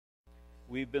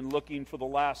We've been looking for the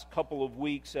last couple of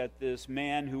weeks at this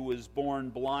man who was born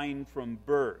blind from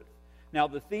birth. Now,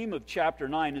 the theme of chapter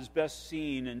 9 is best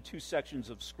seen in two sections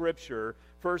of Scripture.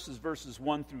 First is verses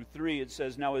 1 through 3. It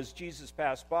says, "Now as Jesus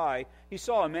passed by, he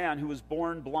saw a man who was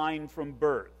born blind from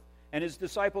birth. And his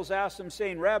disciples asked him,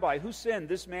 saying, 'Rabbi, who sinned,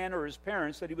 this man or his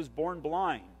parents, that he was born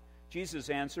blind?' Jesus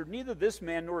answered, 'Neither this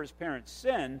man nor his parents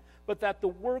sinned, but that the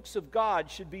works of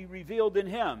God should be revealed in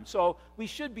him.'" So we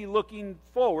should be looking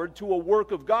forward to a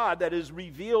work of God that is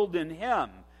revealed in him.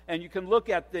 And you can look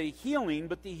at the healing,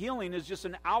 but the healing is just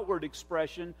an outward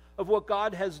expression of what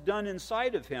God has done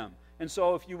inside of him. And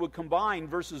so if you would combine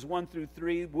verses 1 through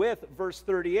 3 with verse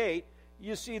 38,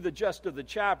 you see the gist of the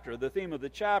chapter, the theme of the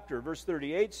chapter. Verse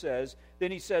 38 says,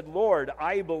 "Then he said, 'Lord,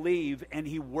 I believe,' and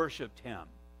he worshiped him."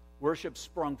 Worship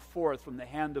sprung forth from the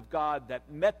hand of God that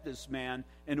met this man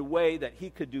in a way that he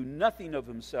could do nothing of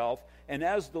himself. And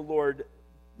as the Lord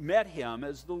met him,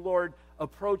 as the Lord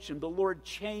approached him, the Lord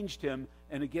changed him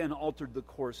and again altered the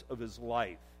course of his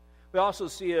life. We also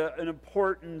see an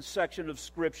important section of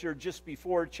Scripture just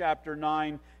before chapter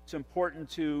 9. It's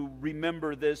important to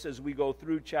remember this as we go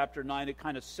through chapter 9. It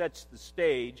kind of sets the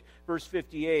stage. Verse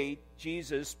 58,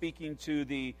 Jesus speaking to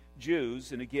the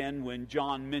Jews, and again, when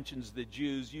John mentions the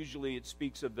Jews, usually it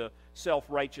speaks of the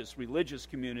self-righteous religious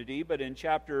community, but in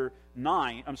chapter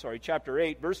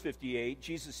 8, verse 58,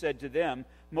 Jesus said to them,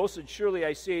 "Most surely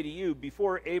I say to you,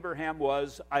 before Abraham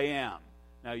was, I am."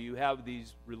 Now you have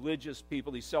these religious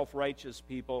people, these self-righteous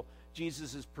people.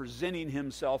 Jesus is presenting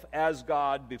himself as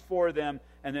God before them.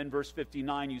 And then verse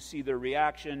 59, you see their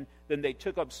reaction. "Then they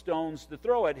took up stones to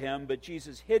throw at him, but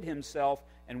Jesus hid himself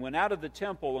and went out of the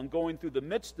temple and going through the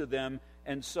midst of them,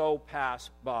 and so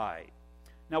passed by."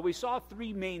 Now we saw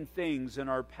three main things in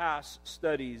our past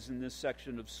studies in this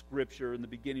section of Scripture in the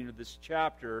beginning of this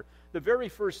chapter. The very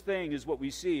first thing is what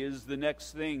we see is the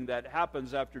next thing that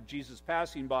happens after Jesus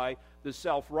passing by, the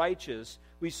self-righteous.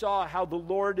 We saw how the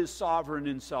Lord is sovereign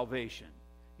in salvation.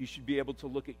 You should be able to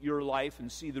look at your life and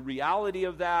see the reality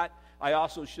of that. I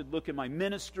also should look at my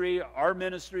ministry, our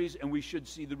ministries, and we should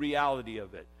see the reality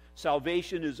of it.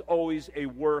 Salvation is always a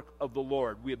work of the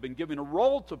Lord. We have been given a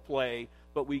role to play,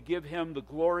 but we give him the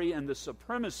glory and the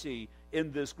supremacy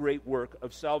in this great work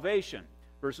of salvation.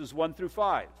 Verses 1 through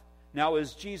 5. "Now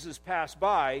as Jesus passed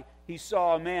by, he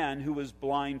saw a man who was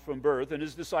blind from birth, and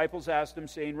his disciples asked him,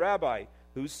 saying, 'Rabbi,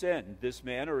 who sinned, this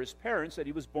man or his parents, that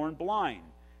he was born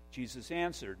blind?' Jesus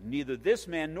answered, 'Neither this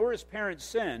man nor his parents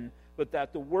sinned, but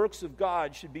that the works of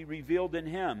God should be revealed in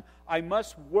him. I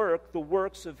must work the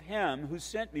works of him who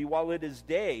sent me while it is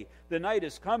day. The night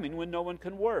is coming when no one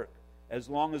can work. As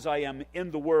long as I am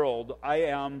in the world, I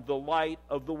am the light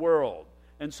of the world.'"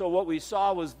 And so what we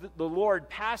saw was the Lord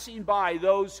passing by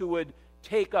those who would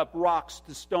take up rocks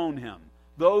to stone him,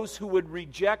 those who would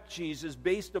reject Jesus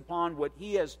based upon what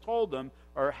he has told them,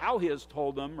 or how he has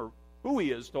told them, or who he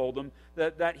has told them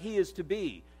that he is to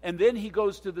be. And then he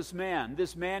goes to this man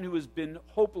who has been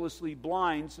hopelessly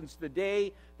blind since the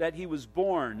day that he was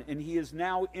born, and he is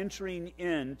now entering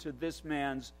into this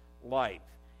man's life.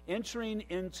 Entering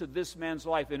into this man's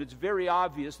life, and it's very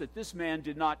obvious that this man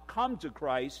did not come to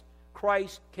Christ.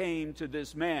 Christ came to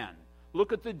this man.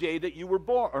 Look at the day that you were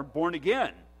born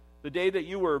again. The day that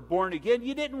you were born again,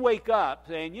 you didn't wake up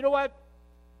saying, "You know what?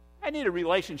 I need a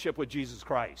relationship with Jesus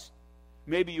Christ."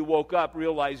 Maybe you woke up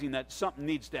realizing that something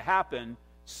needs to happen,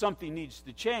 something needs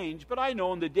to change. But I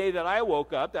know on the day that I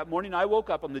woke up, that morning I woke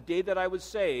up, on the day that I was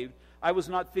saved, I was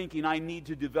not thinking I need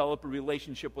to develop a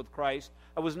relationship with Christ.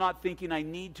 I was not thinking I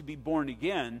need to be born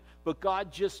again. But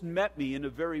God just met me in a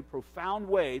very profound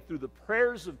way through the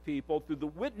prayers of people, through the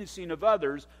witnessing of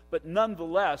others. But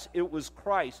nonetheless, it was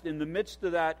Christ in the midst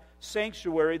of that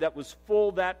sanctuary that was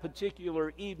full that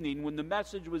particular evening. When the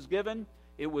message was given,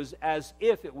 it was as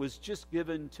if it was just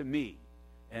given to me.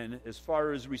 And as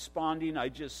far as responding, I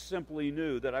just simply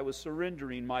knew that I was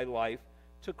surrendering my life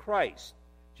to Christ.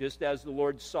 Just as the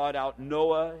Lord sought out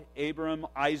Noah, Abram,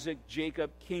 Isaac, Jacob,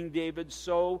 King David,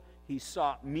 so he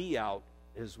sought me out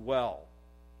as well.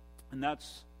 And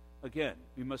that's, again,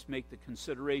 we must make the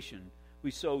consideration. We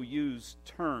so use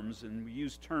terms, and we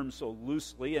use terms so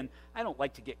loosely, and I don't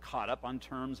like to get caught up on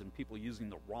terms and people using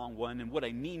the wrong one. And what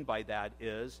I mean by that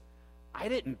is, I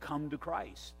didn't come to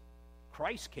Christ.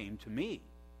 Christ came to me.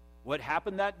 What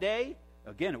happened that day?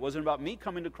 Again, it wasn't about me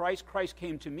coming to Christ. Christ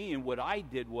came to me, and what I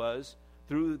did was,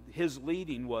 through his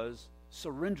leading, was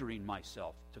surrendering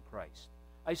myself to Christ.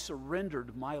 I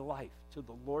surrendered my life to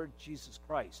the Lord Jesus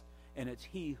Christ, and it's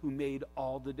he who made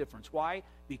all the difference. Why?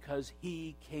 Because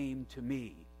he came to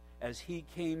me. As he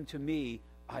came to me,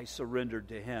 I surrendered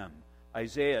to him.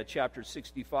 Isaiah chapter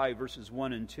 65, verses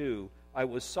 1 and 2. I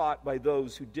was sought by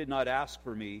those who did not ask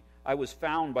for me. I was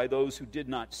found by those who did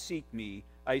not seek me.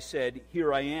 I said,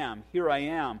 here I am,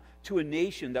 to a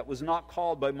nation that was not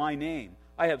called by my name.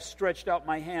 I have stretched out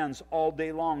my hands all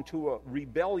day long to a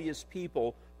rebellious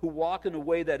people who walk in a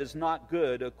way that is not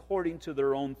good according to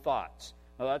their own thoughts.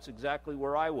 Now, that's exactly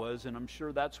where I was, and I'm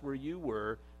sure that's where you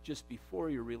were just before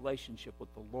your relationship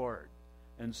with the Lord.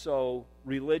 And so,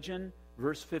 religion,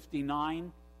 verse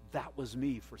 59, that was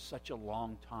me for such a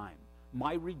long time.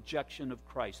 My rejection of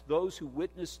Christ. Those who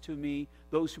witnessed to me,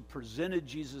 those who presented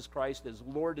Jesus Christ as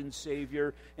Lord and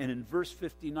Savior. And in verse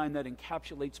 59, that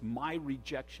encapsulates my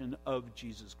rejection of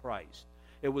Jesus Christ.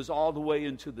 It was all the way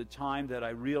into the time that I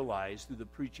realized through the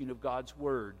preaching of God's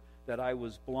Word that I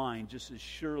was blind, just as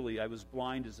surely I was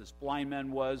blind as this blind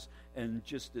man was, and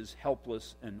just as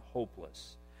helpless and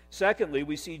hopeless. Secondly,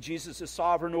 we see Jesus as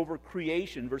sovereign over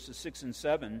creation, verses 6 and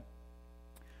 7.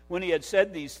 When he had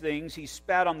said these things, he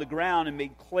spat on the ground and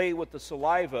made clay with the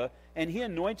saliva, and he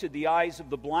anointed the eyes of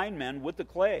the blind man with the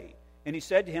clay. And he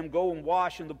said to him, go and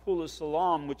wash in the pool of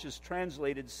Siloam, which is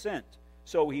translated sent.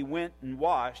 So he went and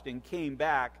washed and came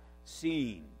back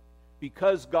seeing.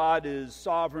 Because God is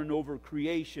sovereign over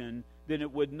creation, then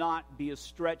it would not be a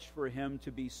stretch for him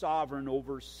to be sovereign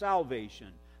over salvation.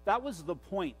 That was the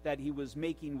point that he was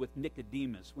making with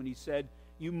Nicodemus when he said,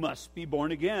 you must be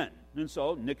born again. And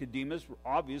so Nicodemus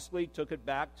obviously took it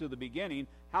back to the beginning.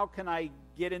 How can I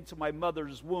get into my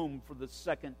mother's womb for the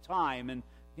second time? And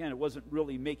again, it wasn't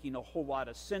really making a whole lot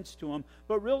of sense to him.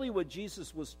 But really what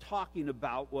Jesus was talking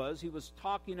about was, he was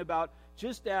talking about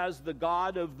just as the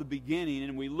God of the beginning,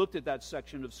 and we looked at that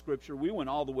section of Scripture, we went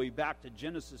all the way back to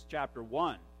Genesis chapter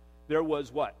 1. There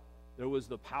was what? There was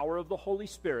the power of the Holy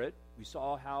Spirit. We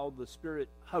saw how the Spirit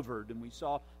hovered, and we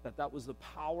saw that that was the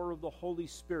power of the Holy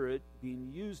Spirit being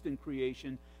used in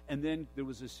creation. And then there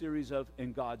was a series of,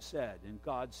 and God said, and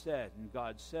God said, and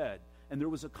God said. And there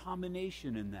was a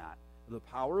combination in that, the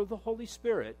power of the Holy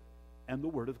Spirit and the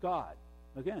Word of God.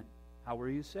 Again, how were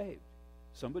you saved?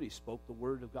 Somebody spoke the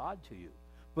Word of God to you.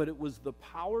 But it was the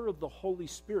power of the Holy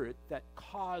Spirit that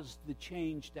caused the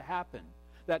change to happen,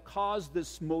 that caused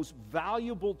this most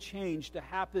valuable change to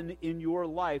happen in your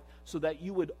life, so that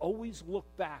you would always look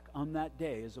back on that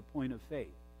day as a point of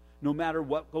faith. No matter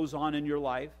what goes on in your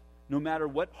life, no matter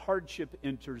what hardship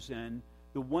enters in,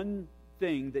 the one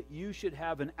thing that you should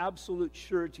have an absolute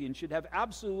surety and should have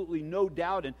absolutely no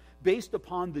doubt in, based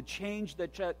upon the change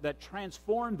that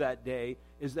transformed that day,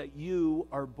 is that you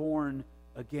are born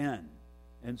again.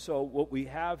 And so what we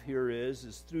have here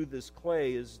is through this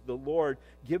clay is the Lord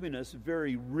giving us a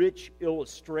very rich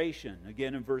illustration.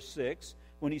 Again, in verse 6,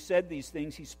 when he said these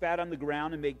things, he spat on the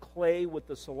ground and made clay with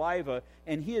the saliva,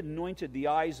 and he anointed the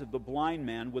eyes of the blind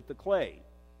man with the clay.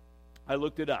 I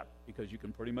looked it up, because you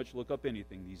can pretty much look up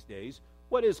anything these days.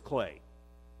 What is clay?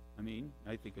 I mean,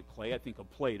 I think of clay, I think of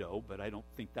Play-Doh, but I don't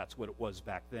think that's what it was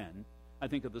back then. I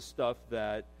think of the stuff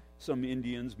that some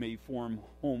Indians may form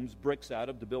homes, bricks out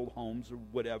of, to build homes or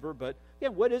whatever. But yeah,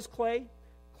 what is clay?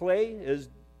 Clay is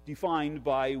defined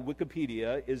by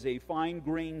Wikipedia is a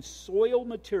fine-grained soil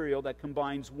material that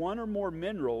combines one or more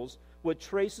minerals with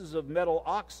traces of metal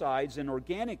oxides and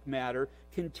organic matter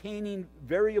containing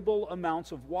variable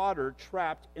amounts of water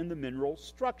trapped in the mineral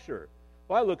structure.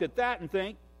 Well, I look at that and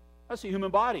think, that's a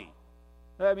human body.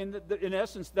 I mean, in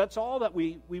essence, that's all that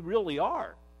we really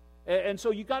are. And so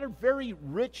you got a very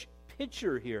rich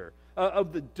picture here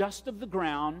of the dust of the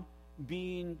ground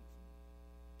being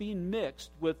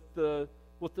mixed with the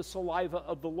saliva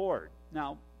of the Lord.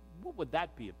 Now, what would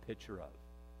that be a picture of?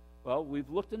 Well, we've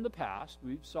looked in the past.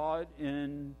 We saw it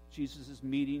in Jesus'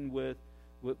 meeting with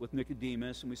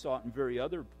Nicodemus, and we saw it in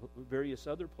various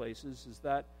other places, is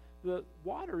that the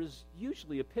water is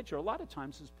usually a picture, a lot of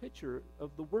times is a picture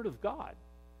of the Word of God.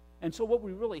 And so what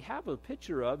we really have a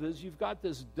picture of is you've got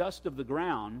this dust of the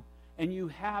ground, and you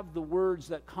have the words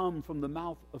that come from the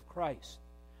mouth of Christ.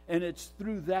 And it's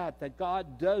through that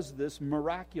God does this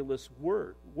miraculous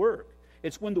work.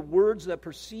 It's when the words that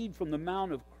proceed from the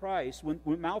mouth of Christ,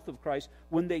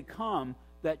 when they come,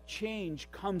 that change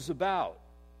comes about.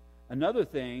 Another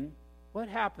thing, what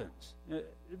happens?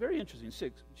 Very interesting,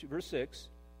 verse 6.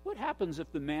 What happens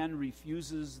if the man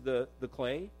refuses the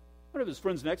clay? One of his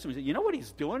friends next to him said, you know what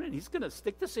he's doing? And he's going to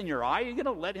stick this in your eye? You're going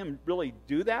to let him really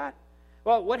do that?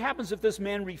 Well, what happens if this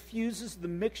man refuses the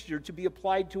mixture to be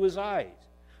applied to his eyes?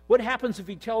 What happens if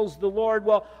he tells the Lord,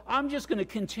 well, I'm just going to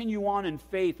continue on in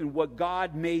faith in what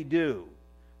God may do?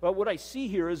 But what I see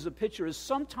here as a picture is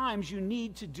sometimes you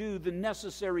need to do the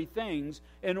necessary things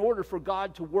in order for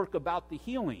God to work about the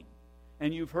healing.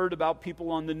 and you've heard about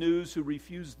people on the news who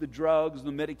refuse the drugs,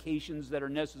 the medications that are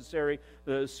necessary,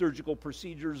 the surgical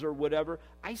procedures or whatever.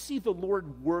 I see the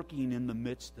Lord working in the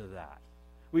midst of that.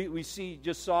 We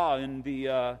saw in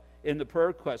the prayer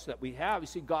request that we have, we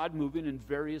see God moving in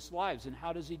various lives. And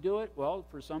how does he do it? Well,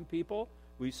 for some people,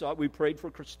 we prayed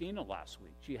for Christina last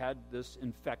week. She had this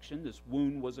infection, this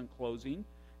wound wasn't closing,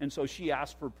 and so she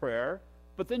asked for prayer.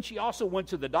 But then she also went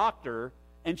to the doctor,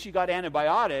 and she got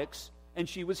antibiotics, and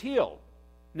she was healed.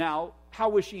 Now, how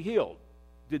was she healed?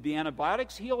 Did the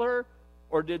antibiotics heal her,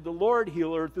 or did the Lord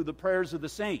heal her through the prayers of the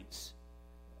saints?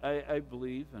 I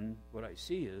believe, and what I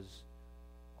see is,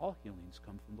 all healings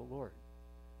come from the Lord.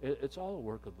 It's all a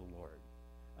work of the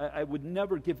Lord. I would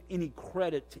never give any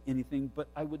credit to anything, but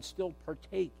I would still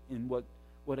partake in what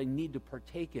I need to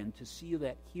partake in to see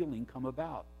that healing come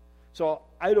about. So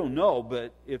I don't know,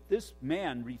 but if this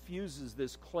man refuses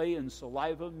this clay and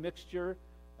saliva mixture,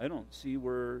 I don't see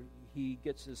where he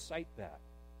gets his sight back.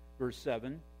 Verse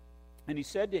 7, and he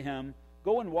said to him,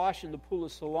 go and wash in the pool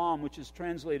of Siloam, which is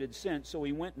translated sent. So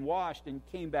he went and washed and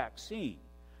came back seeing.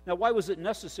 Now, why was it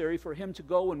necessary for him to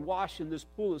go and wash in this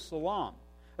pool of Siloam?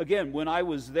 Again, when I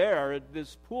was there,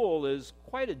 this pool is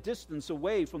quite a distance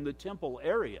away from the temple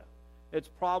area. It's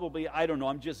probably, I don't know,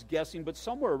 I'm just guessing, but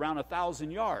somewhere around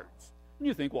 1,000 yards. And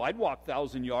you think, well, I'd walk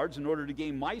 1,000 yards in order to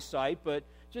gain my sight, but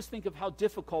just think of how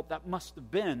difficult that must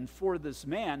have been for this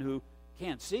man who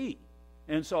can't see.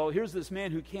 And so here's this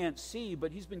man who can't see,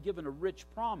 but he's been given a rich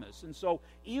promise. And so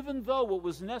even though it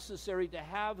was necessary to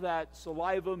have that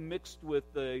saliva mixed with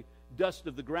the dust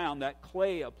of the ground, that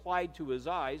clay applied to his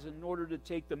eyes in order to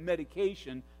take the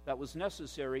medication that was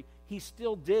necessary, he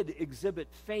still did exhibit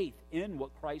faith in what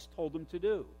Christ told him to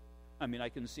do. I mean, I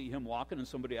can see him walking and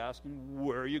somebody asking,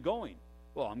 where are you going?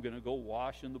 Well, I'm going to go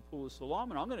wash in the pool of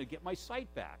Siloam, and I'm going to get my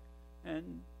sight back.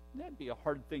 And that'd be a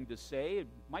hard thing to say. It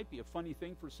might be a funny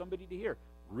thing for somebody to hear.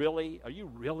 Really? Are you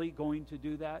really going to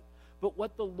do that? But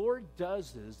what the Lord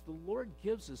does is the Lord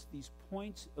gives us these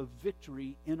points of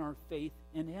victory in our faith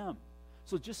in him.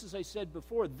 So just as I said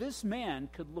before, this man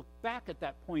could look back at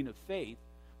that point of faith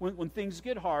when things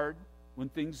get hard, when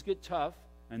things get tough,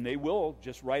 and they will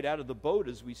just right out of the boat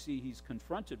as we see he's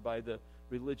confronted by the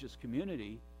religious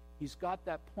community. He's got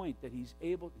that point that he's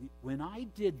able, when I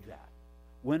did that,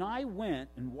 when I went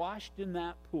and washed in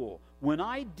that pool, when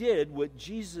I did what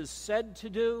Jesus said to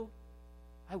do,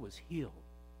 I was healed.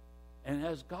 And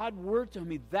as God worked on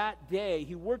me that day,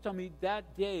 he worked on me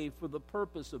that day for the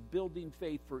purpose of building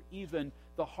faith for even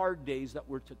the hard days that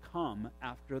were to come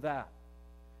after that.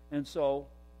 And so,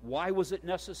 why was it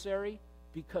necessary?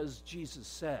 Because Jesus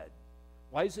said.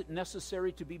 Why is it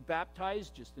necessary to be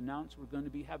baptized? Just announce we're going to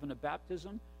be having a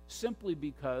baptism. Simply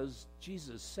because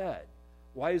Jesus said.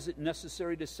 Why is it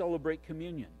necessary to celebrate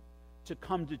communion? To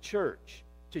come to church?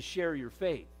 To share your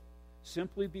faith?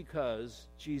 Simply because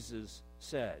Jesus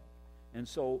said. And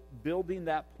so, building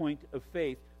that point of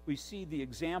faith, we see the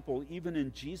example even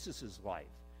in Jesus' life.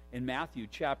 In Matthew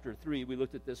chapter 3, we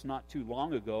looked at this not too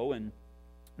long ago, and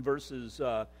verses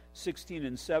 16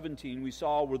 and 17, we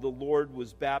saw where the Lord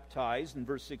was baptized. And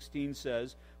verse 16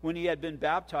 says, when he had been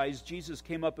baptized, Jesus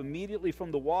came up immediately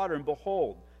from the water, and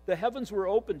behold, the heavens were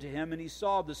opened to him, and he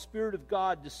saw the Spirit of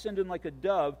God descending like a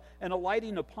dove and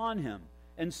alighting upon him.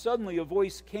 And suddenly a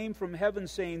voice came from heaven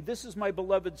saying, this is my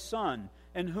beloved Son,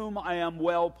 in whom I am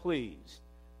well pleased.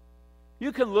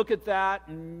 You can look at that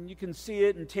and you can see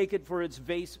it and take it for its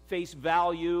face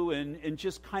value and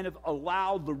just kind of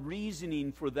allow the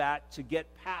reasoning for that to get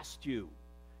past you.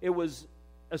 It was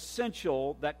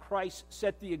essential that Christ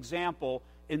set the example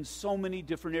in so many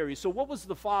different areas. So what was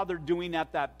the Father doing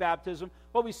at that baptism?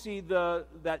 Well, we see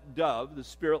that dove, the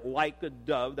Spirit like a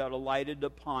dove that alighted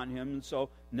upon him, and so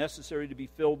necessary to be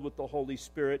filled with the Holy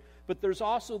Spirit. But there's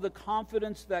also the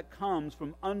confidence that comes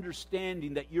from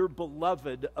understanding that you're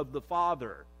beloved of the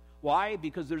Father. Why?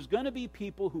 Because there's going to be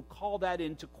people who call that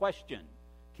into question.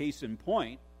 Case in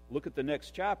point, look at the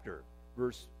next chapter,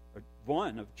 verse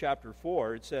 1 of chapter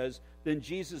 4. It says, then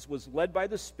Jesus was led by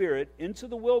the Spirit into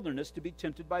the wilderness to be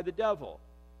tempted by the devil.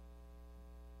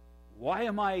 Why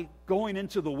am I going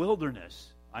into the wilderness?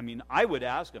 I mean, I would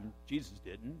ask him. Jesus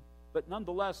didn't. But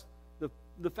nonetheless,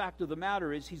 the fact of the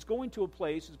matter is he's going to a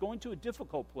place, he's going to a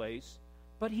difficult place,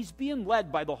 but he's being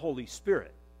led by the Holy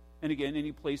Spirit. And again,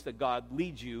 any place that God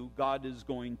leads you, God is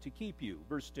going to keep you.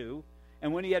 Verse 2,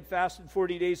 and when he had fasted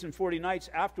 40 days and 40 nights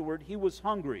afterward, he was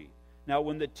hungry. Now,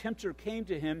 when the tempter came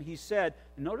to him, he said,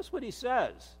 and notice what he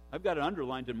says. I've got it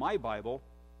underlined in my Bible.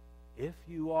 If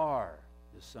you are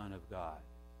the Son of God.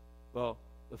 Well,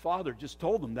 the Father just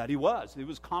told him that he was. There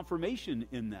was confirmation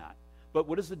in that. But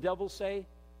what does the devil say?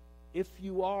 if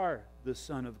you are the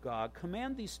Son of God,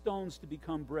 command these stones to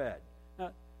become bread.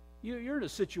 Now, you're in a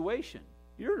situation.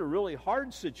 You're in a really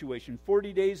hard situation,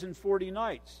 40 days and 40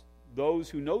 nights. Those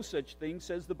who know such things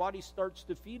says the body starts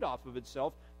to feed off of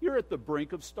itself. You're at the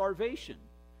brink of starvation.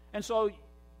 And so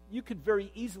you could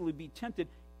very easily be tempted.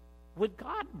 Would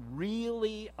God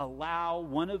really allow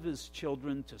one of his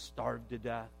children to starve to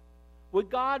death? Would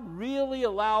God really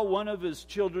allow one of his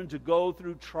children to go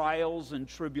through trials and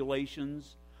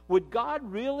tribulations? Would God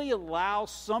really allow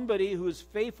somebody who is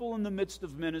faithful in the midst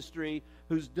of ministry,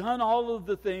 who's done all of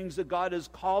the things that God has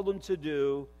called them to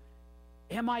do?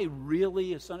 Am I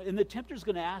really a son? And the tempter's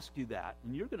going to ask you that,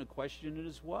 and you're going to question it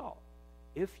as well.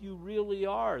 If you really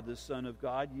are the Son of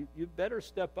God, you better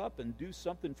step up and do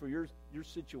something for your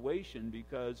situation,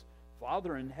 because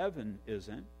Father in heaven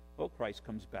isn't. Well, Christ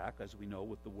comes back, as we know,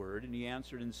 with the word, and he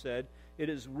answered and said, "It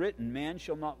is written, man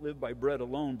shall not live by bread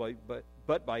alone,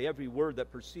 but by every word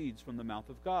that proceeds from the mouth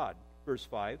of God." Verse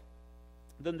 5,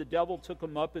 "Then the devil took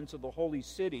him up into the holy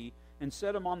city and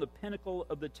set him on the pinnacle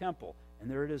of the temple."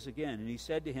 And there it is again. "And he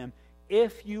said to him,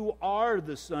 'If you are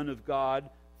the Son of God,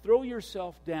 throw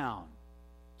yourself down.'"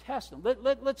 Test him.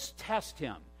 Let's test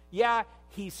him. Yeah,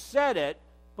 he said it,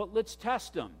 but let's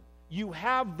test him. You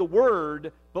have the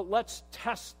word, but let's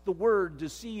test the word to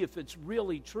see if it's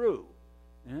really true.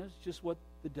 And that's just what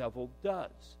the devil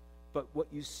does. But what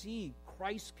you see,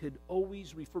 Christ could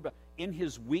always refer back. In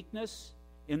his weakness,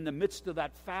 in the midst of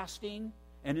that fasting,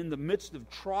 and in the midst of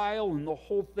trial and the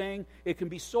whole thing, it can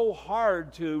be so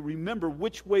hard to remember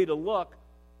which way to look.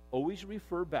 Always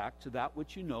refer back to that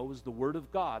which you know is the Word of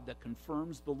God that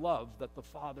confirms the love that the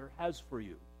Father has for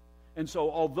you. And so,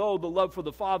 although the love for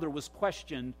the Father was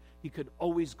questioned, he could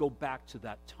always go back to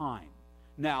that time.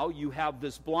 Now, you have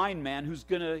this blind man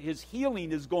his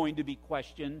healing is going to be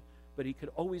questioned, but he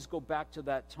could always go back to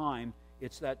that time.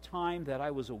 It's that time that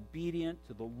I was obedient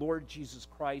to the Lord Jesus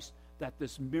Christ that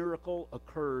this miracle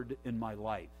occurred in my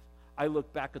life. I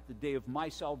look back at the day of my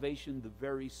salvation the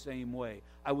very same way.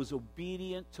 I was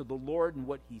obedient to the Lord and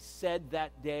what he said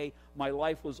that day. My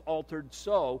life was altered.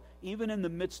 So, even in the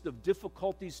midst of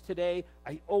difficulties today,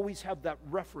 I always have that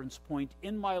reference point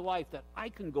in my life that I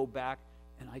can go back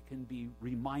and I can be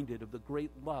reminded of the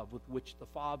great love with which the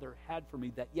Father had for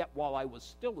me, that yet while I was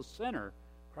still a sinner,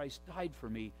 Christ died for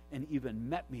me and even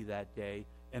met me that day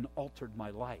and altered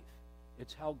my life.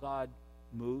 It's how God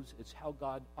moves. It's how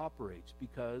God operates,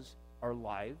 because our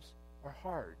lives are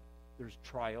hard. There's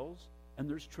trials and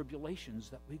there's tribulations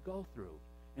that we go through.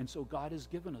 And so God has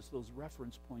given us those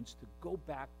reference points to go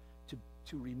back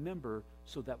to remember,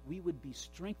 so that we would be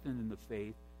strengthened in the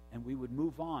faith and we would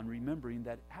move on, remembering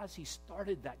that as he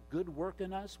started that good work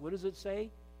in us, what does it say?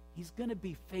 He's going to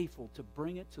be faithful to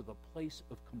bring it to the place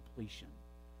of completion.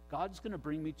 God's going to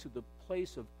bring me to the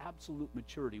place of absolute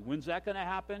maturity. When's that going to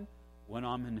happen? When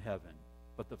I'm in heaven.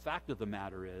 But the fact of the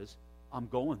matter is, I'm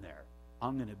going there.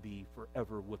 I'm going to be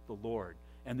forever with the Lord.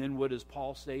 And then what does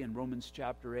Paul say in Romans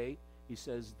chapter 8? He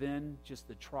says, then just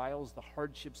the trials, the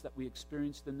hardships that we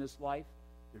experienced in this life,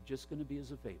 they're just going to be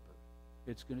as a vapor.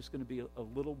 It's just going to be a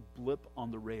little blip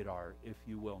on the radar, if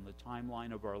you will, in the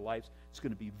timeline of our lives. It's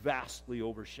going to be vastly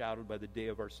overshadowed by the day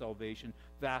of our salvation,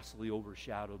 vastly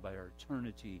overshadowed by our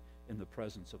eternity in the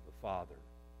presence of the Father.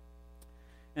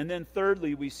 And then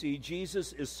thirdly, we see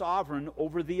Jesus is sovereign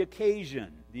over the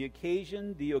occasion. The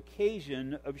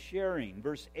occasion of sharing.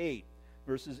 Verse 8,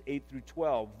 verses 8 through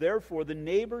 12. Therefore, the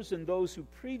neighbors and those who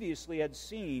previously had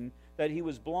seen that he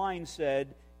was blind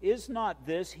said, is not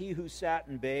this he who sat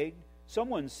and begged?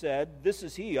 Someone said, this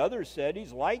is he. Others said,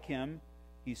 he's like him.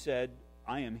 He said,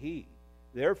 I am he.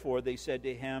 Therefore, they said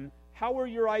to him, how are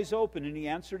your eyes open? And he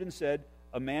answered and said,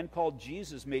 a man called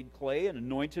Jesus made clay and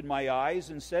anointed my eyes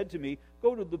and said to me,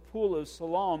 go to the pool of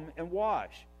Siloam and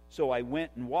wash. So I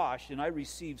went and washed, and I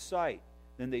received sight.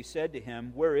 Then they said to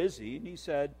him, where is he? And he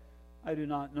said, I do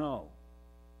not know.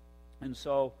 And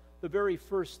so the very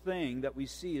first thing that we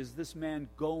see is this man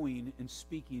going and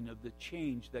speaking of the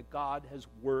change that God has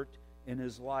worked in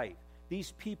his life.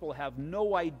 These people have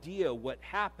no idea what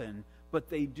happened, but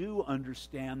they do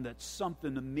understand that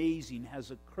something amazing has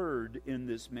occurred in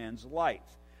this man's life.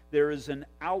 There is an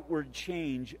outward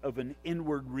change of an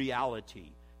inward reality.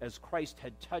 As Christ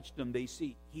had touched him, they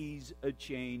see he's a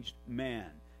changed man.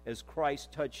 As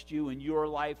Christ touched you in your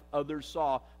life, others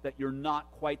saw that you're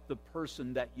not quite the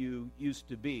person that you used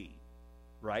to be,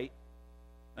 right?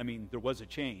 I mean, there was a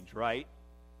change, right?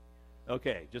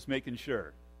 Okay, just making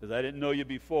sure. Because I didn't know you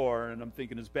before, and I'm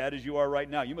thinking, as bad as you are right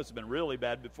now, you must have been really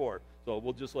bad before. So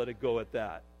we'll just let it go at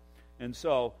that. And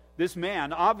so this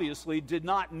man obviously did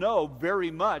not know very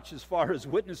much as far as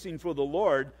witnessing for the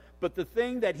Lord, but the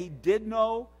thing that he did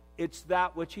know it's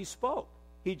that which he spoke.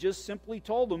 He just simply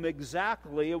told them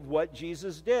exactly of what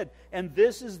Jesus did. And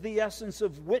this is the essence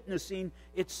of witnessing.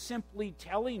 It's simply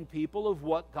telling people of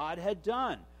what God had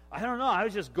done. I don't know, I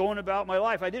was just going about my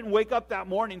life. I didn't wake up that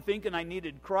morning thinking I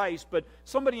needed Christ, but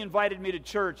somebody invited me to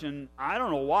church, and I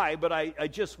don't know why, but I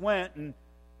just went,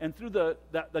 and through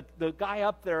the guy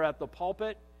up there at the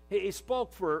pulpit, he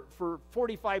spoke for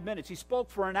 45 minutes. He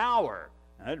spoke for an hour.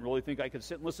 I didn't really think I could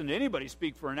sit and listen to anybody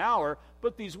speak for an hour,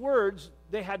 but these words,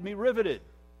 they had me riveted.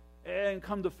 And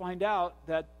come to find out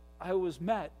that I was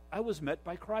met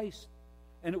by Christ.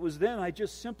 And it was then I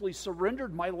just simply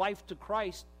surrendered my life to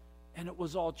Christ, and it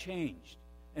was all changed.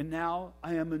 And now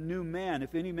I am a new man.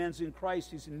 If any man's in Christ,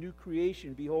 he's a new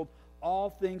creation. Behold, all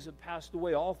things have passed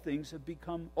away. All things have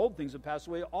become, old things have passed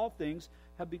away. All things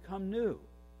have become new.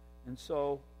 And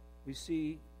so we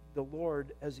see the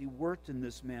Lord, as he worked in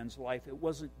this man's life, it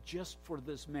wasn't just for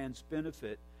this man's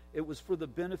benefit. It was for the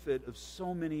benefit of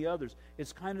so many others.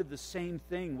 It's kind of the same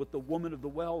thing with the woman of the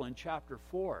well in chapter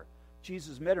 4.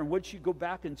 Jesus met her, and would she go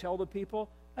back and tell the people?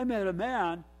 I met a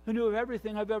man who knew of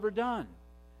everything I've ever done.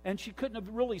 And she couldn't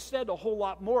have really said a whole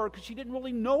lot more because she didn't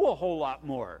really know a whole lot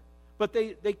more. But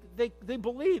they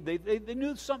believed. They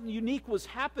knew something unique was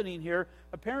happening here,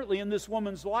 apparently in this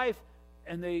woman's life,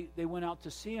 and they went out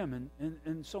to see him,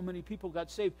 and so many people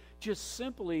got saved just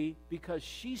simply because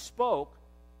she spoke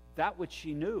that which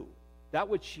she knew. That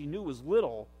which she knew was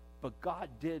little, but God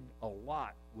did a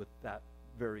lot with that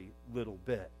very little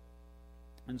bit.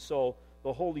 And so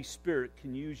the Holy Spirit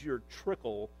can use your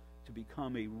trickle to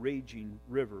become a raging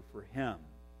river for him.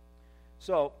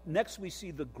 So next we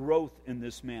see the growth in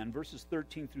this man, verses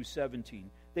 13 through 17.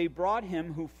 They brought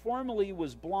him who formerly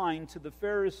was blind to the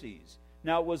Pharisees.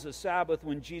 Now it was a Sabbath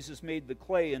when Jesus made the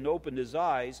clay and opened his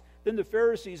eyes. Then the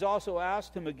Pharisees also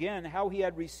asked him again how he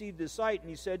had received his sight, and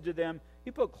he said to them, He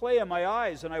put clay in my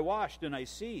eyes, and I washed, and I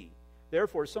see.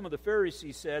 Therefore some of the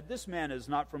Pharisees said, This man is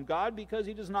not from God, because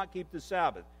he does not keep the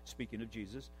Sabbath. Speaking of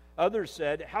Jesus. Others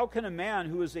said, How can a man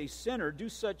who is a sinner do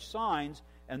such signs?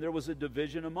 And there was a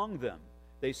division among them.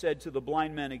 They said to the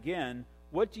blind man again,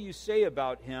 What do you say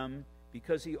about him,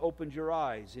 because he opened your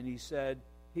eyes? And he said,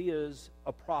 He is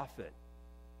a prophet.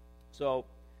 So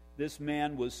this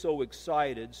man was so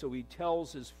excited, so he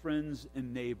tells his friends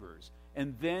and neighbors.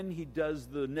 And then he does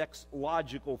the next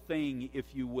logical thing, if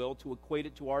you will, to equate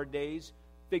it to our days.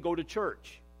 They go to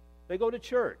church. They go to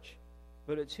church.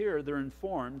 But it's here they're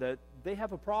informed that they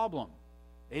have a problem.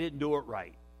 They didn't do it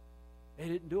right. They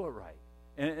didn't do it right.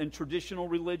 And traditional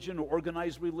religion or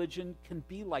organized religion can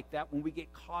be like that when we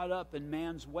get caught up in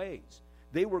man's ways.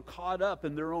 They were caught up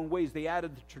in their own ways. They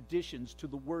added the traditions to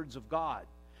the words of God.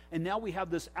 And now we have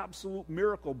this absolute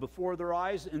miracle before their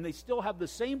eyes, and they still have the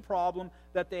same problem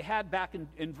that they had back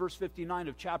in verse 59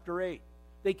 of chapter 8.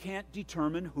 They can't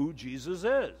determine who Jesus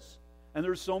is. And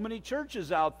there's so many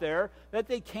churches out there that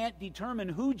they can't determine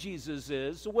who Jesus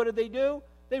is. So what do?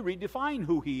 They redefine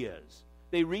who he is.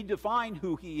 They redefine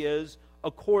who he is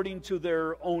according to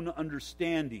their own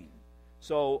understanding.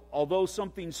 So although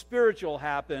something spiritual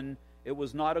happened, it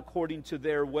was not according to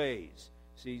their ways.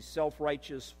 See,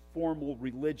 self-righteous formal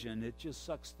religion, it just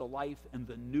sucks the life and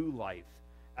the new life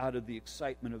out of the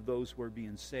excitement of those who are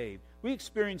being saved. We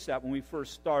experienced that when we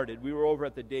first started. We were over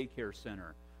at the daycare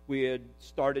center. We had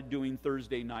started doing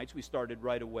Thursday nights. We started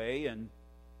right away, and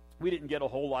we didn't get a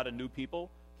whole lot of new people.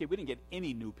 Okay, we didn't get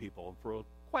any new people for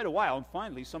quite a while, and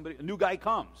finally a new guy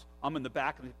comes. I'm in the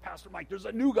back, and Pastor Mike, there's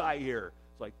a new guy here.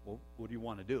 It's like, well, what do you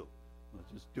want to do?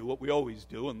 Let's just do what we always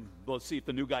do, and let's see if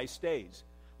the new guy stays.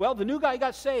 Well, the new guy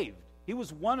got saved. He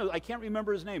was I can't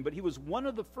remember his name, but he was one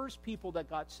of the first people that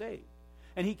got saved.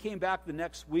 And he came back the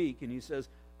next week, and he says,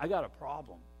 I got a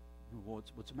problem. Well,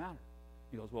 what's the matter?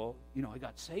 He goes, well, I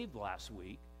got saved last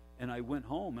week, and I went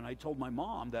home, and I told my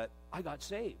mom that I got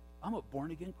saved. I'm a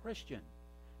born-again Christian.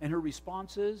 And her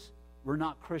response is, we're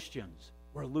not Christians.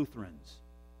 We're Lutherans.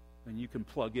 And you can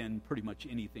plug in pretty much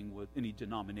anything with any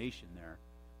denomination there.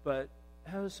 But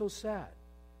that was so sad.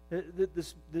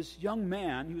 This young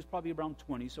man, he was probably around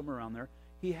 20, somewhere around there,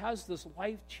 he has this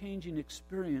life-changing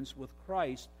experience with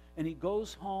Christ, and he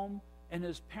goes home, and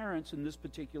his parents, in this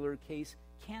particular case,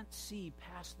 can't see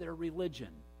past their religion.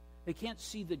 They can't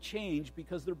see the change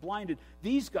because they're blinded.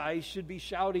 These guys should be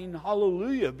shouting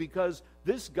hallelujah because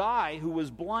this guy who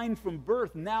was blind from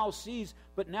birth now sees,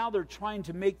 but now they're trying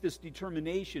to make this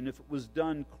determination if it was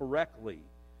done correctly.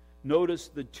 Notice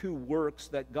the two works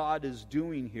that God is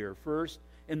doing here. First,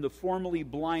 in the formerly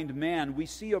blind man, we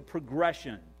see a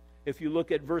progression. If you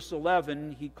look at verse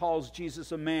 11, he calls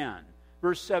Jesus a man.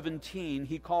 Verse 17,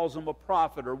 he calls him a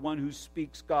prophet or one who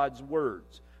speaks God's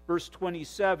words. Verse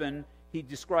 27, he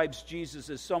describes Jesus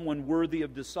as someone worthy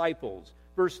of disciples.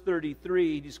 Verse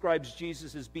 33, he describes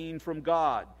Jesus as being from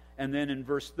God. And then in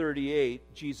verse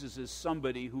 38, Jesus is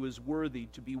somebody who is worthy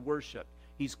to be worshiped.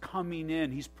 He's coming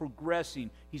in, he's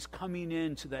progressing, he's coming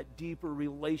into that deeper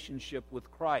relationship with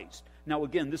Christ. Now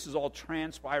again, this is all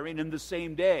transpiring in the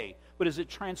same day, but is it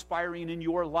transpiring in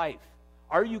your life?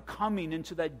 Are you coming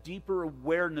into that deeper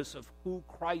awareness of who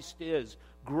Christ is,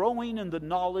 growing in the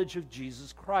knowledge of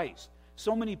Jesus Christ?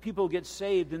 So many people get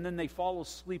saved and then they fall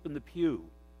asleep in the pew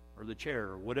or the chair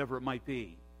or whatever it might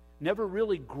be. Never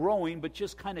really growing, but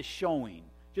just kind of showing.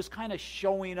 Just kind of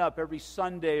showing up every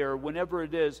Sunday or whenever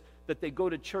it is that they go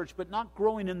to church, but not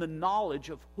growing in the knowledge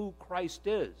of who Christ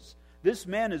is. This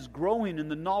man is growing in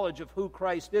the knowledge of who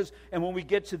Christ is. And when we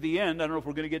get to the end, I don't know if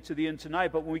we're going to get to the end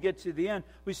tonight, but when we get to the end,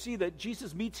 we see that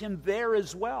Jesus meets him there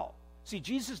as well. See,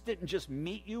 Jesus didn't just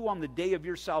meet you on the day of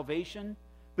your salvation,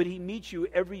 but he meets you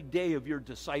every day of your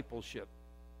discipleship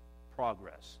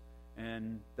progress.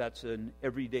 And that's an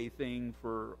everyday thing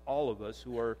for all of us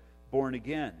who are born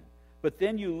again. But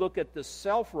then you look at the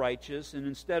self-righteous, and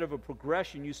instead of a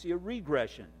progression, you see a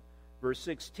regression. Verse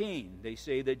 16, they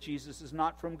say that Jesus is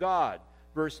not from God.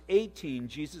 Verse 18,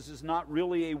 Jesus is not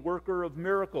really a worker of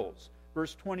miracles.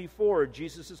 Verse 24,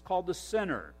 Jesus is called a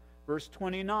sinner. Verse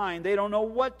 29, they don't know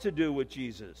what to do with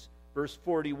Jesus. Verse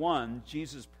 41,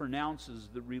 Jesus pronounces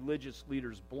the religious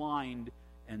leaders blind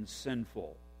and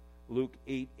sinful. Luke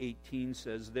 8:18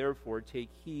 says, therefore, take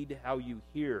heed how you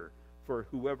hear. For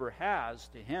whoever has,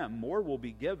 to him more will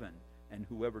be given. And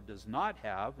whoever does not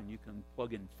have, and you can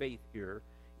plug in faith here,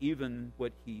 even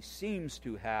what he seems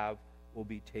to have will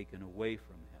be taken away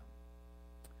from him.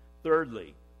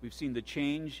 Thirdly, we've seen the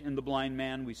change in the blind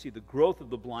man. We see the growth of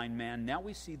the blind man. Now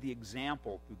we see the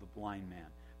example through the blind man.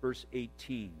 Verse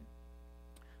 18.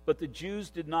 But the Jews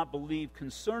did not believe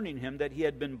concerning him that he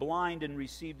had been blind and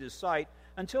received his sight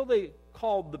until they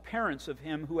called the parents of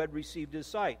him who had received his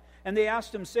sight. And they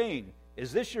asked him, saying,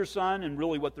 is this your son? And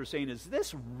really what they're saying is,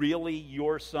 this really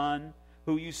your son,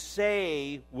 who you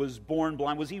say was born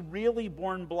blind? Was he really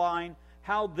born blind?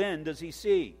 How then does he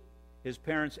see? His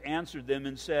parents answered them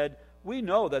and said, we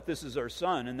know that this is our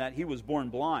son, and that he was born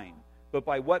blind. But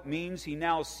by what means he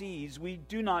now sees, we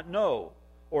do not know.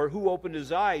 Or who opened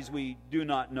his eyes, we do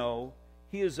not know.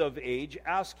 He is of age.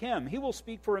 Ask him. He will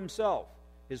speak for himself.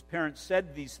 His parents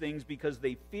said these things because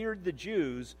they feared the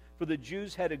Jews, for the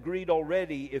Jews had agreed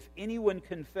already, if anyone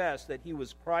confessed that he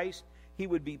was Christ, he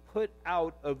would be put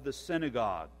out of the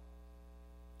synagogue.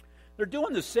 They're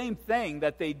doing the same thing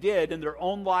that they did in their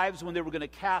own lives when they were going to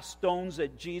cast stones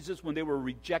at Jesus, when they were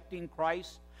rejecting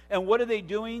Christ. And what are they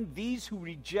doing? These who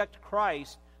reject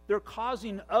Christ, they're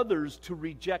causing others to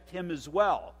reject him as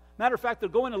well. Matter of fact, they're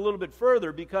going a little bit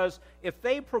further, because if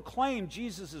they proclaim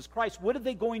Jesus as Christ, what are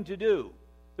they going to do?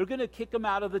 They're going to kick him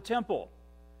out of the temple.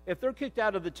 If they're kicked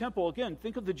out of the temple, again,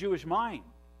 think of the Jewish mind.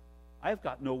 I've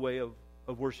got no way of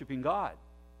worshiping God.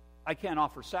 I can't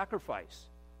offer sacrifice.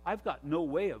 I've got no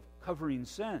way of covering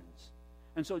sins.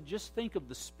 And so just think of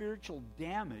the spiritual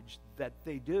damage that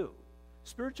they do.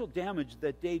 Spiritual damage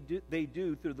that they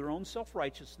do through their own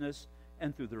self-righteousness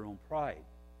and through their own pride.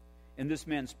 In this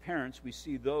man's parents, we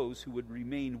see those who would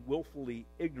remain willfully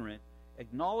ignorant,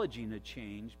 acknowledging a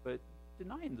change, but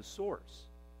denying the source.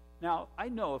 Now, I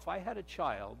know if I had a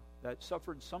child that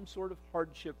suffered some sort of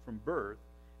hardship from birth,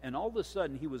 and all of a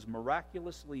sudden he was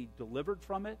miraculously delivered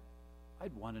from it,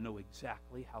 I'd want to know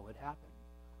exactly how it happened.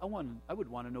 I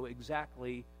would want to know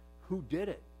exactly who did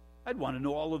it. I'd want to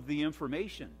know all of the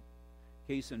information.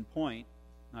 Case in point,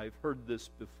 I've heard this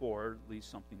before, at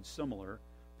least something similar.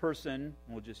 Person,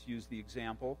 we'll just use the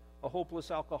example, a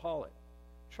hopeless alcoholic.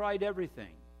 Tried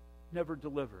everything, never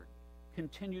delivered.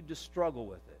 Continued to struggle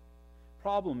with it.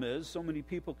 Problem is, so many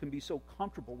people can be so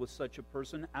comfortable with such a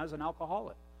person as an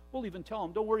alcoholic. We'll even tell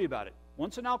them, don't worry about it.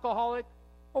 Once an alcoholic,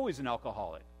 always an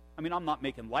alcoholic. I mean, I'm not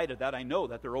making light of that. I know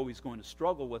that they're always going to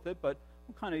struggle with it, but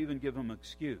we'll kind of even give them an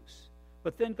excuse.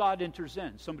 But then God enters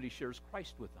in. Somebody shares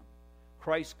Christ with them.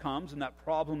 Christ comes, and that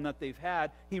problem that they've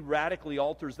had, he radically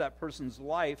alters that person's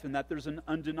life, and that there's an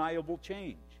undeniable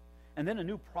change. And then a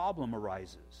new problem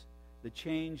arises. The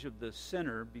change of the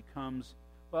sinner becomes,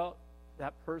 well,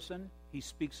 that person, he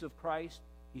speaks of Christ.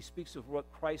 He speaks of what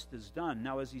Christ has done.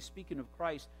 Now, as he's speaking of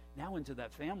Christ, now into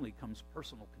that family comes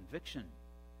personal conviction.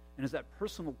 And as that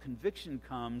personal conviction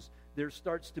comes, there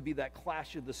starts to be that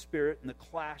clash of the spirit and the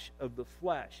clash of the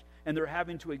flesh. And they're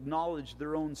having to acknowledge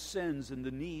their own sins and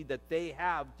the need that they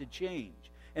have to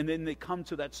change. And then they come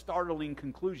to that startling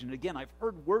conclusion. Again, I've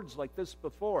heard words like this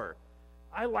before.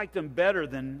 I liked him better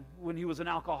than when he was an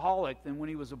alcoholic than when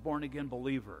he was a born-again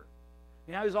believer.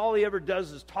 All he ever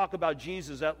does is talk about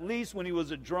Jesus. At least when he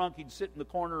was a drunk, he'd sit in the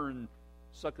corner and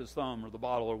suck his thumb or the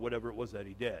bottle or whatever it was that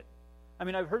he did.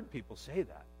 I've heard people say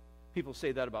that. People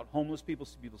say that about homeless people.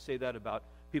 People say that about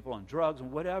people on drugs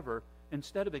and whatever.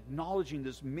 Instead of acknowledging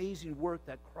this amazing work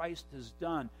that Christ has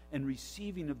done and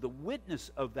receiving of the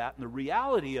witness of that and the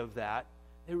reality of that,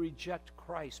 they reject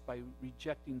Christ by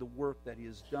rejecting the work that he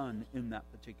has done in that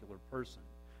particular person.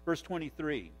 Verse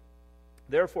 23,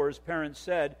 therefore his parents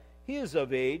said, he is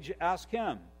of age, ask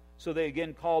him. So they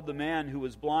again called the man who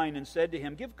was blind and said to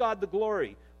him, give God the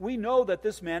glory. We know that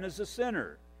this man is a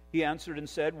sinner. He answered and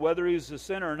said, whether he is a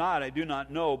sinner or not, I do not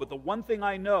know. But the one thing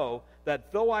I know,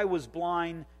 that though I was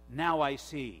blind, now I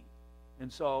see.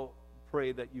 And so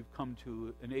pray that you've come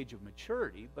to an age of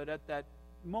maturity. But at that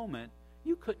moment,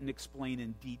 you couldn't explain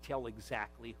in detail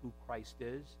exactly who Christ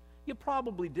is. You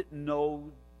probably didn't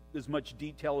know as much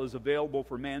detail as available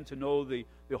for man to know the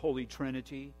Holy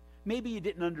Trinity. Maybe you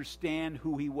didn't understand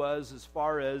who he was as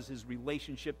far as his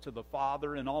relationship to the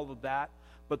Father and all of that.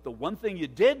 But the one thing you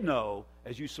did know,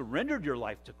 as you surrendered your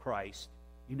life to Christ,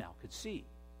 you now could see.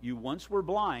 You once were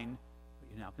blind,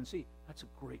 but you now can see. That's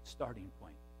a great starting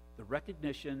point. The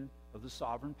recognition of the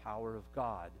sovereign power of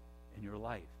God in your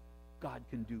life. God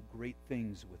can do great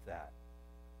things with that.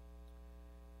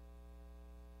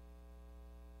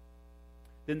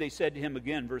 Then they said to him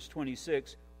again, verse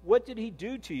 26, what did he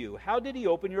do to you? How did he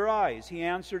open your eyes? He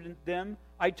answered them,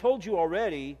 I told you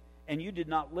already, and you did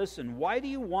not listen. Why do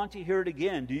you want to hear it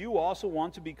again? Do you also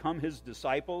want to become his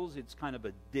disciples? It's kind of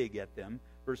a dig at them.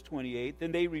 Verse 28,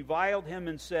 then they reviled him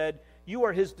and said, you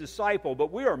are his disciple,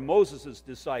 but we are Moses'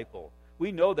 disciple.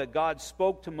 We know that God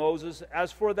spoke to Moses.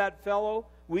 As for that fellow,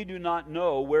 we do not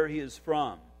know where he is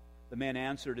from. The man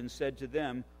answered and said to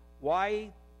them,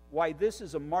 why this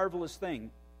is a marvelous thing.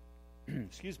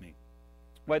 Excuse me.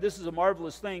 Why this is a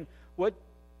marvelous thing. What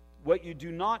you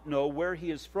do not know where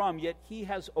he is from, yet he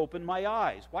has opened my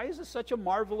eyes. Why is this such a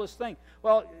marvelous thing?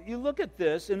 Well, you look at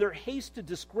this, in their haste to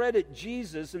discredit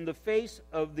Jesus in the face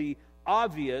of the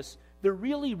obvious, they're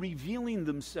really revealing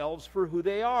themselves for who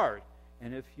they are.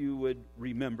 And if you would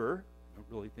remember, I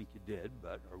don't really think you did,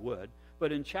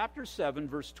 but in chapter 7,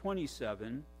 verse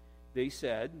 27, they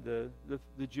said,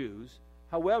 the Jews,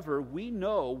 however, we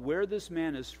know where this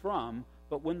man is from,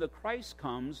 but when the Christ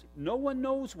comes, no one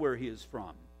knows where he is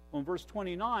from. Well, in verse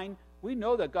 29, we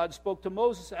know that God spoke to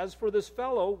Moses. As for this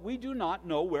fellow, we do not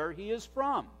know where he is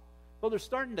from. Well, they're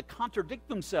starting to contradict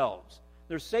themselves.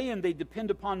 They're saying they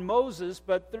depend upon Moses,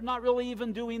 but they're not really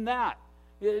even doing that.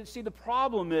 See, the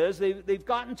problem is they've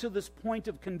gotten to this point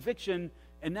of conviction,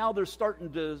 and now they're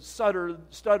starting to stutter,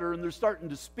 and they're starting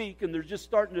to speak, and they're just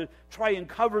starting to try and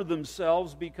cover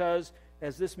themselves because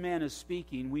as this man is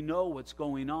speaking, we know what's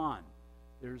going on.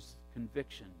 There's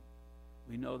conviction.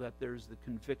 We know that there's the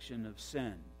conviction of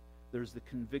sin. There's the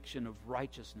conviction of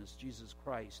righteousness, Jesus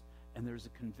Christ. And there's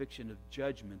a conviction of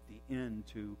judgment, the end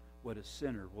to what a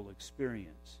sinner will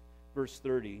experience. Verse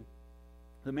 30,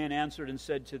 the man answered and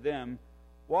said to them,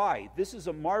 why? This is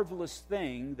a marvelous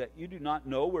thing that you do not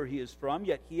know where he is from,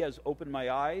 yet he has opened my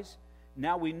eyes.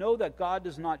 Now we know that God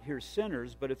does not hear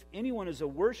sinners, but if anyone is a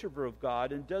worshiper of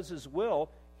God and does his will,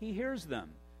 he hears them.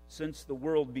 Since the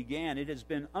world began, it has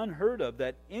been unheard of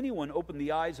that anyone opened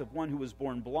the eyes of one who was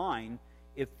born blind.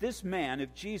 If this man,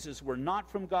 if Jesus, were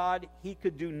not from God, he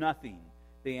could do nothing.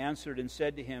 They answered and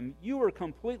said to him, you were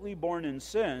completely born in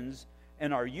sins,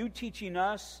 and are you teaching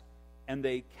us? And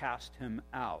they cast him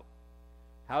out.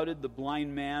 How did the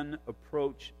blind man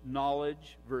approach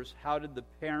knowledge? Verse, how did the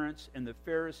parents and the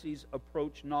Pharisees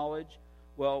approach knowledge?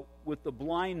 Well, with the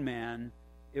blind man,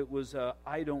 it was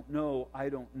I don't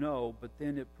know, but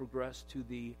then it progressed to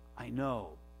the I know.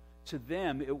 To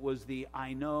them, it was the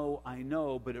I know,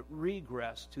 but it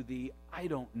regressed to the I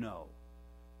don't know.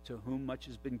 To whom much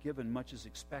has been given, much is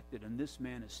expected, and this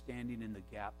man is standing in the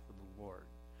gap for the Lord.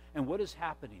 And what is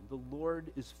happening? The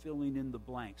Lord is filling in the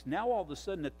blanks. Now all of a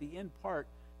sudden, at the end part,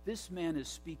 this man is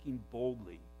speaking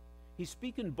boldly. He's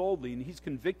speaking boldly, and he's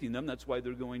convicting them. That's why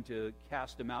they're going to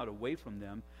cast him out away from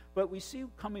them. But we see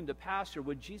coming to pass here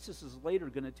what Jesus is later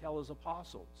going to tell his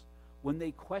apostles. When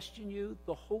they question you,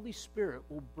 the Holy Spirit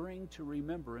will bring to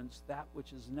remembrance that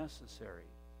which is necessary.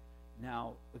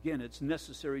 Now, again, it's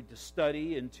necessary to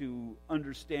study and to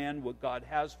understand what God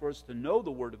has for us, to know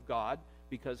the Word of God,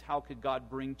 because how could God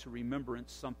bring to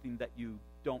remembrance something that you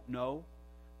don't know?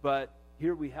 But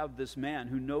here we have this man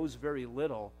who knows very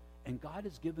little, and God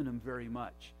has given him very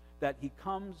much, that he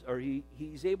comes, or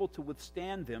he's able to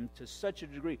withstand them to such a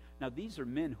degree. Now, these are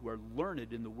men who are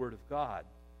learned in the Word of God,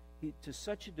 to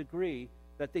such a degree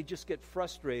that they just get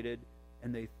frustrated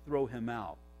and they throw him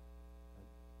out.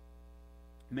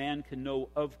 Man can know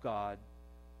of God,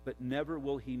 but never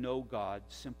will he know God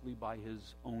simply by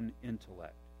his own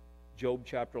intellect. Job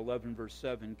chapter 11, verse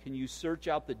 7, can you search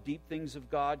out the deep things of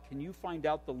God? Can you find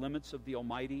out the limits of the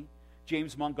Almighty?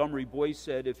 James Montgomery Boyce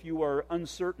said, if you are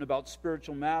uncertain about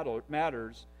spiritual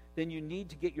matters, then you need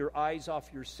to get your eyes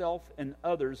off yourself and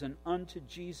others and unto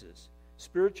Jesus.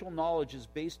 Spiritual knowledge is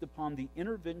based upon the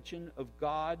intervention of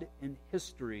God in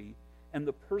history and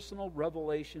the personal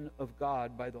revelation of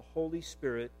God by the Holy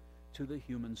Spirit to the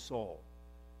human soul.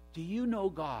 Do you know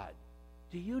God?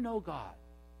 Do you know God?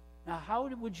 Now, how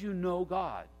would you know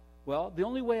God? Well, the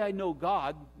only way I know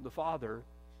God, the Father,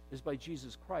 is by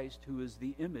Jesus Christ, who is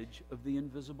the image of the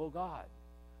invisible God.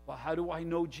 Well, how do I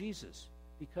know Jesus?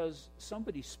 Because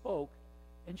somebody spoke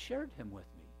and shared him with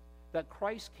me. That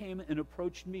Christ came and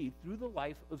approached me through the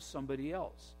life of somebody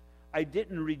else. I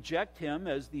didn't reject him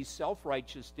as the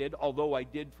self-righteous did, although I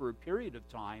did for a period of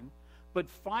time. But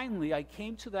finally, I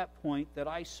came to that point that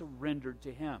I surrendered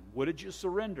to him. What did you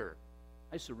surrender?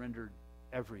 I surrendered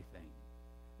everything.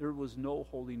 There was no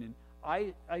holding in.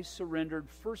 I surrendered,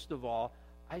 first of all,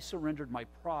 I surrendered my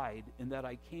pride in that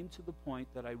I came to the point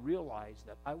that I realized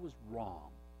that I was wrong.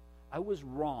 I was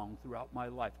wrong throughout my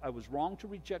life. I was wrong to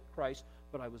reject Christ,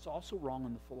 but I was also wrong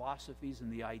in the philosophies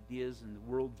and the ideas and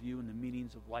the worldview and the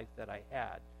meanings of life that I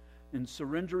had. In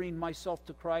surrendering myself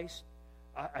to Christ,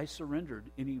 I surrendered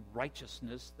any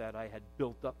righteousness that I had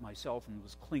built up myself and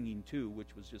was clinging to,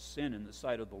 which was just sin in the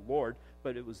sight of the Lord,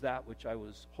 but it was that which I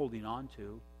was holding on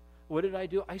to. What did I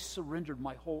do? I surrendered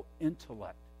my whole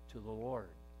intellect to the Lord.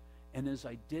 And as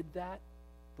I did that,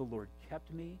 the Lord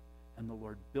kept me, and the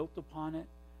Lord built upon it,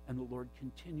 and the Lord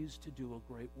continues to do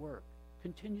a great work.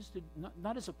 Continues to,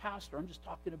 not as a pastor, I'm just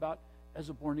talking about as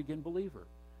a born-again believer.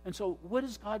 And so what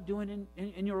is God doing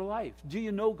in your life? Do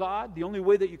you know God? The only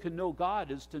way that you can know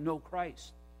God is to know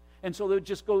Christ. And so it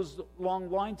just goes a long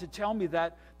line to tell me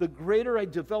that the greater I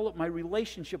develop my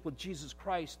relationship with Jesus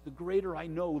Christ, the greater I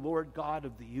know Lord God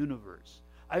of the universe.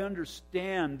 I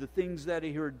understand the things that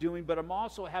He are doing, but I'm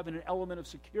also having an element of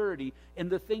security in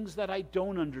the things that I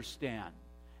don't understand.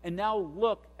 And now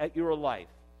look at your life.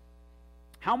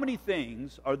 How many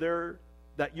things are there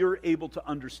that you're able to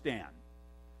understand?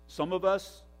 Some of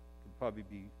us can probably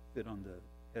be fit on the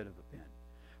head of a pin.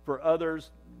 For others,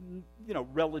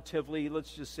 relatively,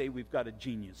 let's just say we've got a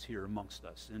genius here amongst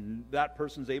us, and that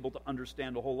person's able to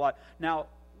understand a whole lot. Now,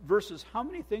 versus how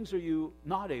many things are you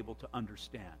not able to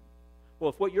understand?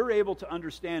 Well, if what you're able to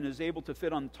understand is able to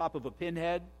fit on the top of a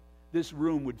pinhead, this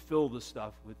room would fill the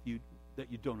stuff with you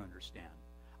that you don't understand.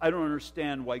 I don't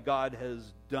understand why God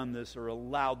has done this or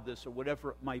allowed this or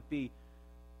whatever it might be.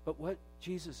 But what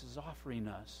Jesus is offering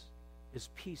us is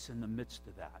peace in the midst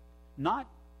of that. Not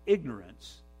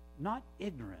ignorance,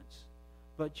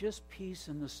 but just peace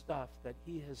in the stuff that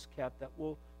He has kept that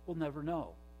we'll never know.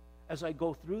 As I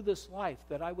go through this life,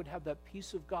 that I would have that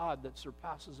peace of God that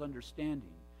surpasses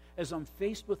understanding. As I'm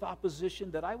faced with opposition,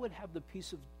 that I would have the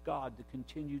peace of God to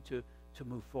continue to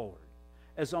move forward.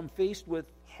 As I'm faced with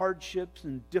hardships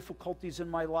and difficulties in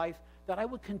my life, that I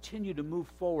would continue to move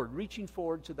forward, reaching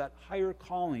forward to that higher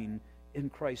calling in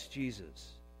Christ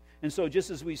Jesus. And so just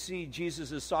as we see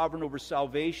Jesus is sovereign over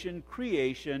salvation,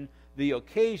 creation, the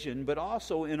occasion, but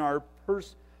also in our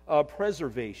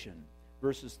preservation,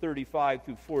 verses 35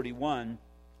 through 41,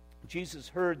 Jesus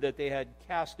heard that they had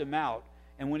cast him out,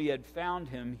 and when he had found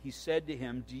him, he said to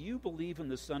him, "Do you believe in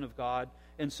the Son of God?"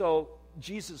 And so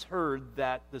Jesus heard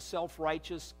that the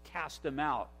self-righteous cast him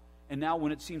out. And now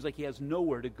when it seems like he has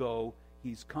nowhere to go,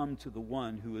 he's come to the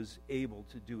one who is able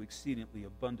to do exceedingly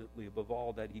abundantly above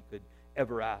all that he could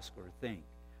ever ask or think.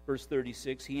 Verse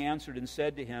 36, he answered and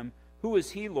said to him, "Who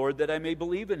is he, Lord, that I may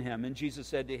believe in him?" And Jesus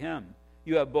said to him,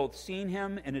 "You have both seen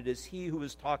him, and it is he who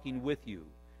is talking with you."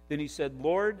 Then he said,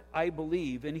 "Lord, I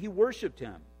believe," and he worshipped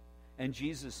him. And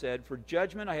Jesus said, "For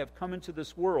judgment I have come into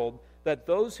this world, that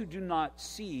those who do not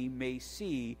see may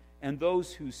see, and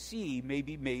those who see may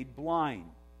be made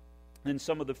blind." Then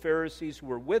some of the Pharisees who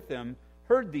were with him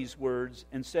heard these words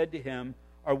and said to him,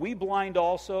 "Are we blind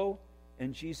also?"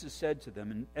 And Jesus said to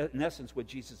them, in essence what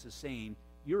Jesus is saying,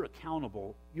 you're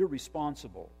accountable, you're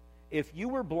responsible. If you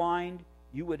were blind,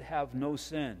 you would have no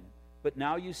sin. But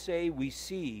now you say, "We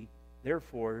see,"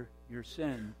 therefore your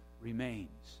sin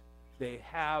remains. They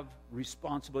have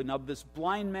responsibility. Now this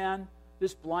blind man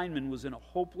was in a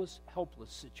hopeless,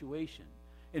 helpless situation.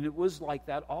 And it was like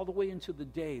that all the way into the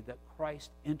day that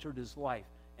Christ entered his life.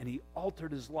 And he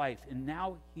altered his life. And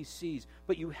now he sees.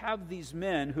 But you have these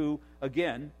men who,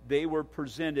 again, they were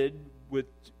presented with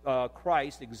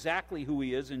Christ, exactly who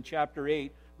he is. In chapter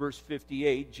 8, verse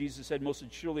 58, Jesus said, "Most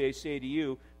surely I say to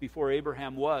you, before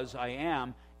Abraham was, I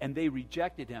am." And they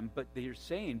rejected him, but they're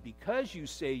saying, because you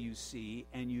say you see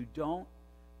and you don't,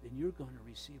 then you're going to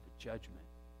receive a judgment.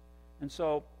 And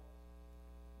so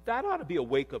that ought to be a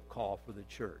wake-up call for the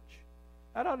church.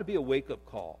 That ought to be a wake-up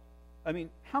call. I mean,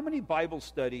 how many Bible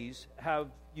studies have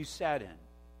you sat in?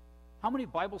 How many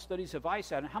Bible studies have I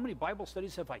sat in? How many Bible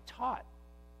studies have I taught?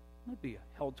 I'd be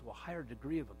held to a higher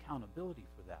degree of accountability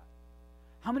for that.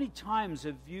 How many times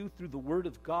have you, through the Word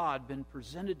of God, been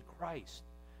presented Christ?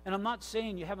 And I'm not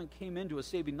saying you haven't came into a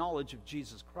saving knowledge of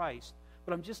Jesus Christ,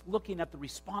 but I'm just looking at the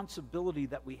responsibility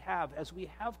that we have as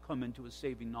we have come into a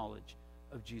saving knowledge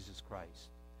of Jesus Christ.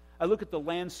 I look at the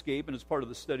landscape, and it's part of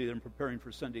the study that I'm preparing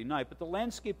for Sunday night, but the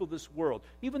landscape of this world,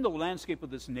 even the landscape of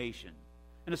this nation,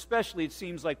 and especially it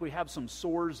seems like we have some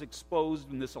sores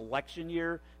exposed in this election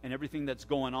year and everything that's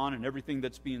going on and everything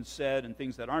that's being said and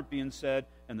things that aren't being said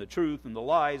and the truth and the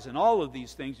lies and all of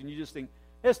these things, and you just think,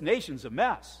 this nation's a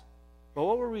mess. But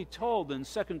what were we told in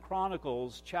 2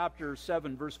 Chronicles chapter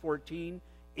 7, verse 14?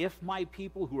 If my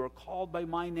people who are called by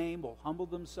my name will humble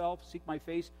themselves, seek my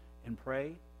face, and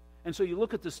pray. And so you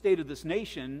look at the state of this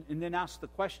nation and then ask the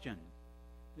question.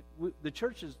 The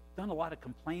church has done a lot of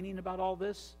complaining about all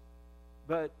this,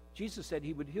 but Jesus said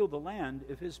he would heal the land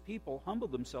if his people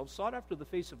humbled themselves, sought after the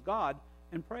face of God,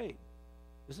 and prayed.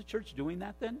 Is the church doing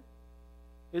that then?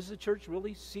 Is the church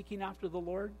really seeking after the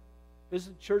Lord? Is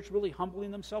the church really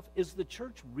humbling themselves? Is the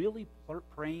church really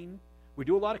praying? We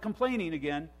do a lot of complaining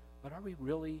again, but are we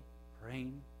really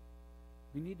praying?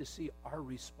 We need to see our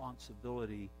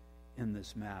responsibility in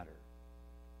this matter.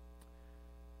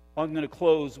 I'm going to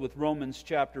close with Romans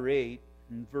chapter 8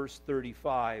 and verse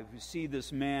 35. You see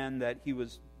this man that he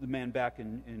was, the man back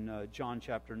in John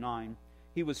chapter 9.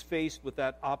 He was faced with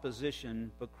that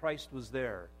opposition, but Christ was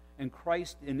there. And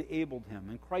Christ enabled him.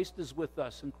 And Christ is with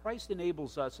us. And Christ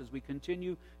enables us as we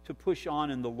continue to push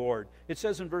on in the Lord. It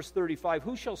says in verse 35,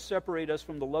 who shall separate us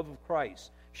from the love of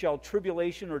Christ? Shall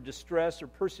tribulation or distress or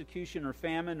persecution or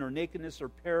famine or nakedness or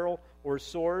peril or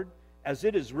sword? As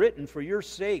it is written, for your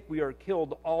sake we are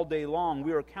killed all day long.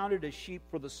 We are counted as sheep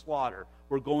for the slaughter.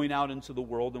 We're going out into the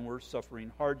world and we're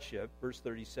suffering hardship. Verse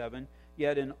 37,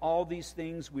 yet in all these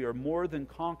things we are more than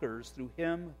conquerors through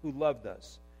him who loved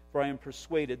us. For I am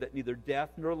persuaded that neither death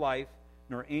nor life,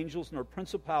 nor angels, nor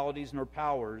principalities, nor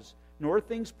powers, nor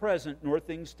things present, nor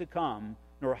things to come,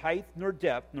 nor height, nor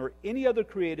depth, nor any other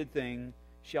created thing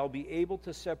shall be able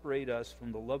to separate us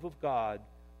from the love of God,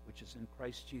 which is in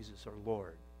Christ Jesus our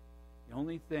Lord. The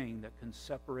only thing that can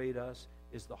separate us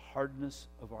is the hardness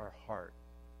of our heart,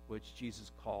 which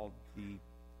Jesus called the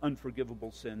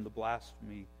unforgivable sin, the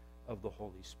blasphemy of the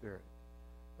Holy Spirit.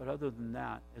 But other than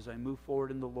that, as I move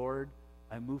forward in the Lord,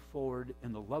 I move forward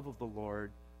in the love of the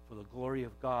Lord for the glory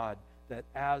of God, that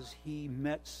as he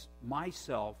meets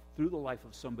myself through the life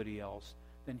of somebody else,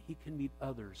 then he can meet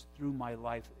others through my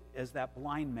life, as that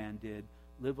blind man did,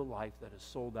 live a life that is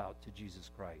sold out to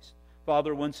Jesus Christ.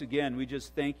 Father, once again, we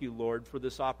just thank you, Lord, for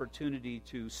this opportunity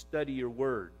to study your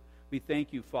word. We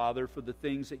thank you, Father, for the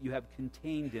things that you have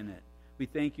contained in it. We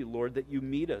thank you, Lord, that you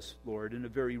meet us, Lord, in a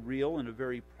very real and a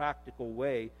very practical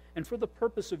way, and for the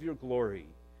purpose of your glory.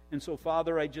 And so,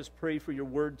 Father, I just pray for your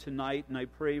word tonight, and I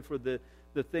pray for the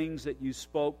things that you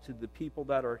spoke to the people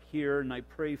that are here, and I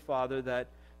pray, Father, that,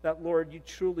 Lord, you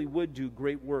truly would do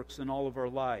great works in all of our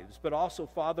lives. But also,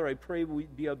 Father, I pray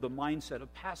we'd be of the mindset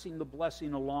of passing the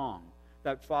blessing along,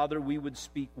 that, Father, we would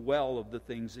speak well of the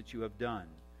things that you have done.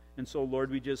 And so,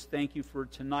 Lord, we just thank you for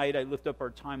tonight. I lift up our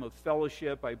time of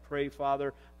fellowship. I pray,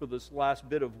 Father, for this last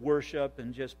bit of worship,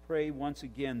 and just pray once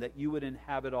again that you would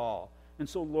inhabit all. And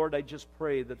so, Lord, I just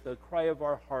pray that the cry of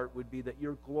our heart would be that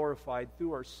you're glorified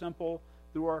through our simple,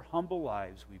 through our humble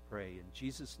lives, we pray. In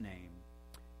Jesus' name,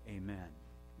 amen.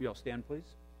 You all stand,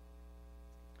 please.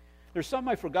 There's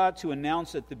something I forgot to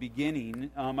announce at the beginning.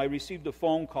 I received a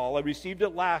phone call. I received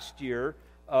it last year.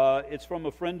 It's from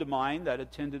a friend of mine that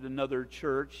attended another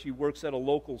church. She works at a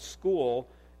local school.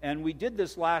 And we did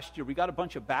this last year. We got a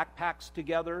bunch of backpacks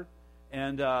together.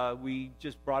 And we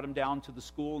just brought them down to the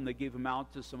school, and they gave them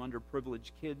out to some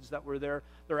underprivileged kids that were there.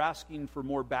 They're asking for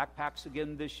more backpacks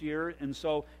again this year. And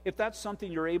so if that's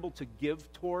something you're able to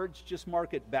give towards, just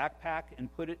mark it backpack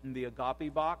and put it in the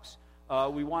agape box.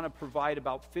 We want to provide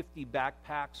about 50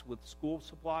 backpacks with school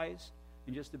supplies,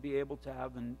 and just to be able to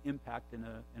have an impact in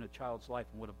a child's life,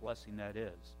 and what a blessing that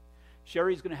is.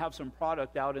 Sherry's going to have some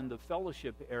product out in the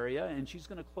fellowship area, and she's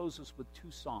going to close us with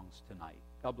 2 songs tonight.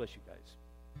 God bless you guys.